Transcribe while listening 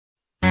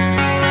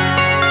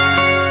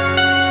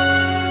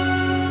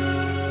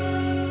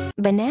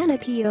Banana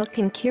peel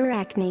can cure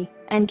acne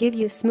and give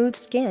you smooth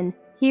skin.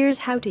 Here's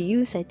how to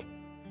use it.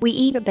 We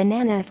eat a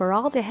banana for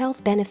all the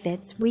health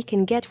benefits we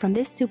can get from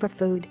this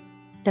superfood.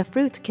 The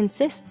fruit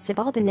consists of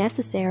all the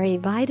necessary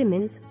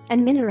vitamins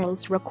and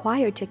minerals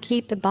required to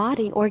keep the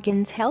body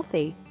organs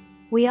healthy.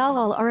 We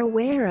all are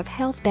aware of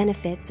health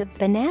benefits of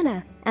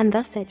banana, and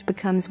thus it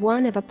becomes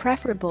one of a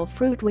preferable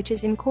fruit which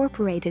is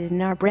incorporated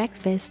in our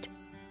breakfast.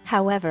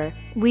 However,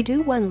 we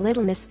do one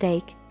little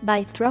mistake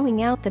by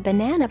throwing out the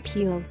banana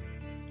peels.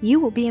 You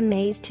will be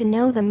amazed to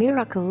know the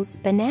miracles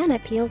banana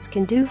peels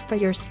can do for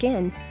your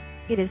skin.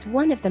 It is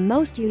one of the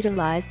most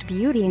utilized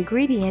beauty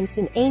ingredients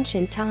in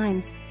ancient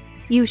times.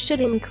 You should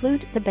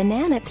include the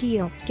banana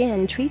peel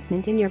skin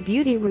treatment in your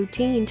beauty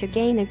routine to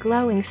gain a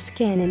glowing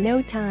skin in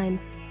no time.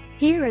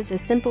 Here is a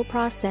simple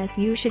process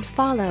you should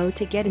follow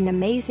to get an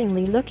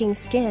amazingly looking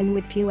skin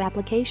with few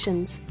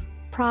applications.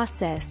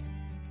 Process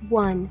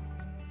 1.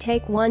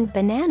 Take one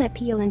banana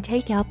peel and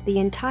take out the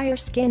entire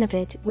skin of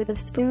it with a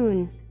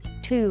spoon.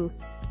 2.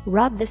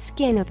 Rub the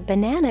skin of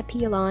banana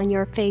peel on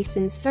your face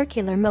in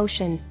circular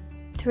motion.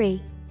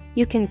 3.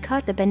 You can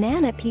cut the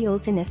banana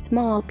peels in a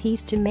small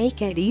piece to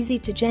make it easy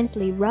to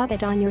gently rub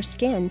it on your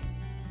skin.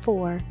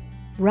 4.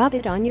 Rub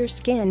it on your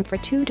skin for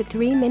 2 to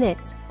 3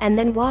 minutes and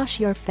then wash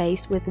your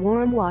face with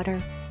warm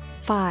water.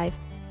 5.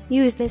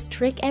 Use this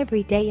trick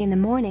every day in the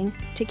morning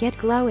to get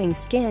glowing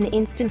skin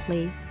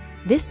instantly.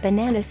 This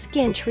banana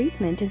skin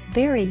treatment is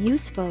very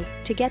useful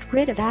to get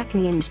rid of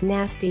acne and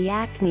nasty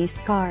acne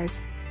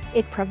scars.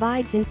 It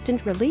provides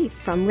instant relief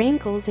from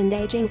wrinkles and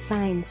aging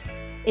signs.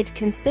 It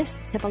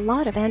consists of a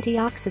lot of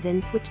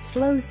antioxidants which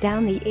slows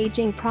down the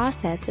aging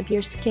process of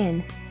your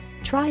skin.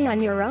 Try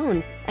on your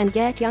own and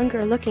get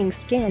younger looking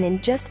skin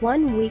in just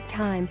 1 week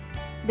time.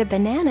 The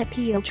banana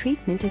peel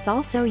treatment is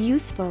also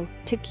useful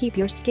to keep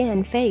your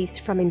skin face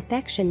from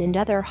infection and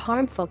other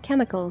harmful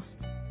chemicals.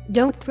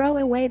 Don't throw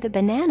away the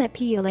banana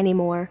peel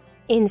anymore.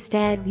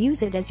 Instead,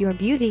 use it as your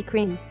beauty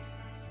cream.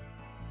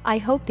 I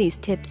hope these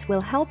tips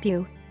will help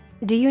you.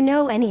 Do you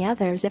know any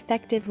others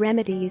effective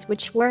remedies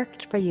which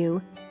worked for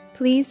you?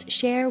 Please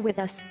share with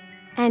us.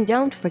 And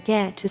don't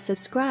forget to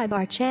subscribe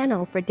our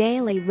channel for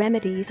daily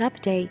remedies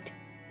update.